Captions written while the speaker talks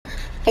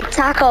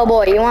Taco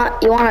Boy, you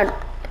want an Uber?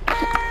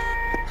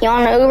 You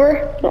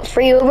want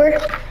free Uber?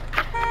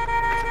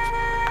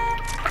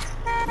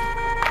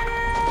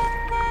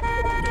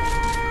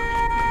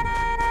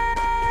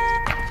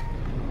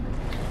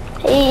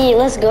 Hey,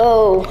 let's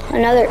go.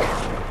 Another.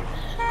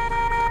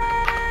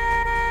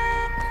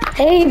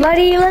 Hey,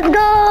 buddy, let's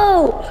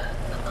go.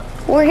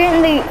 We're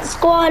getting the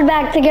squad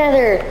back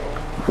together.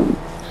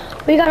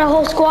 We got a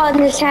whole squad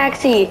in this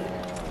taxi.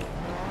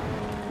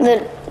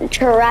 The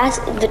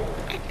Triassic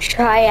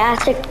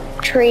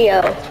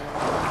Trio.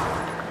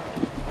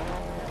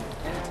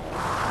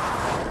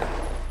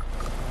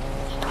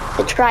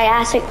 The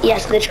Triassic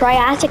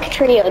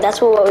Trio.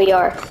 That's what we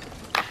are.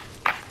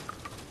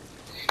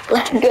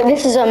 Let's go.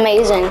 This is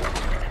amazing.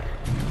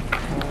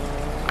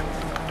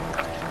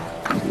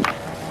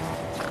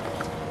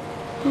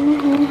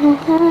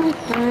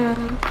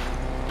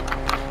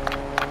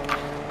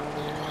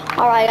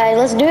 Alright guys,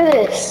 let's do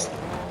this.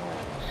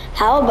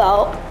 How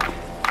about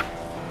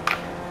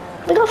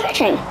we go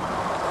fishing?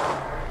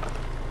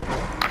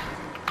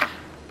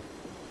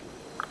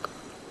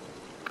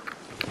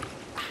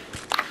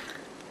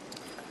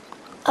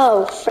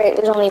 Oh, frick,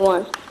 there's only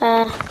one.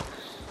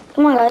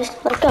 Come on guys,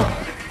 let's go.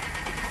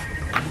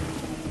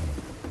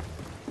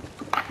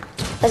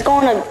 Let's go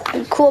on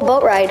a cool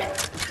boat ride.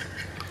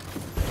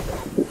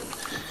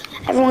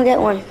 Everyone get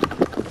one.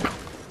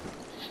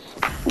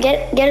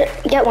 Get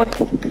one.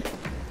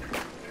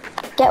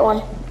 Get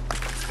one.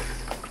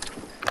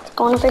 Let's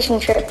go on a fishing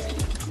trip.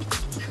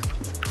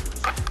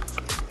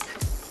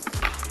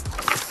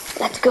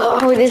 Let's go.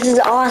 Oh, this is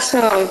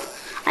awesome.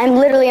 I'm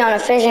literally on a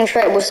fishing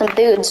trip with some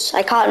dudes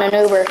I caught in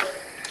an Uber.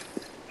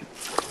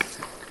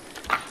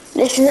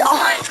 This is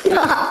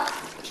awesome.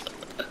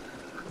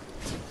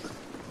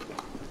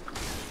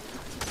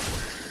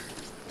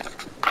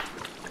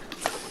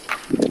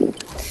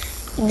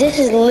 This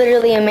is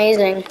literally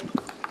amazing.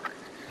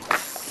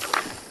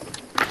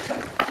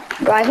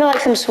 Bro, I feel like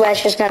some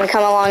sweat's just gonna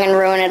come along and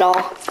ruin it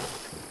all.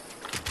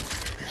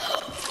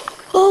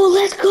 Oh,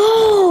 let's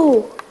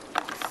go!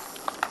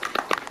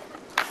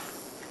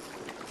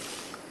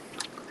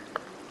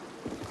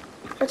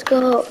 Let's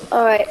go.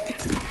 Alright.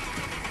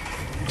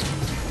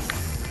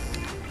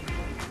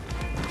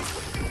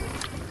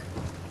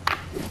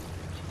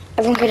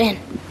 Everyone get in.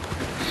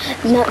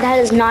 No, that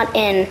is not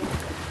in.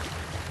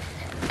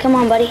 Come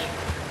on, buddy.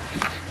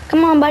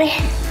 Come on, buddy.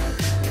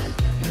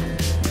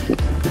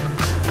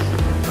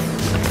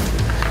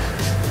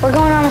 We're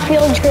going on a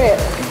field trip.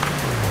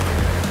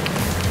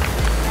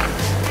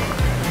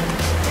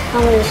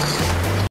 I'm gonna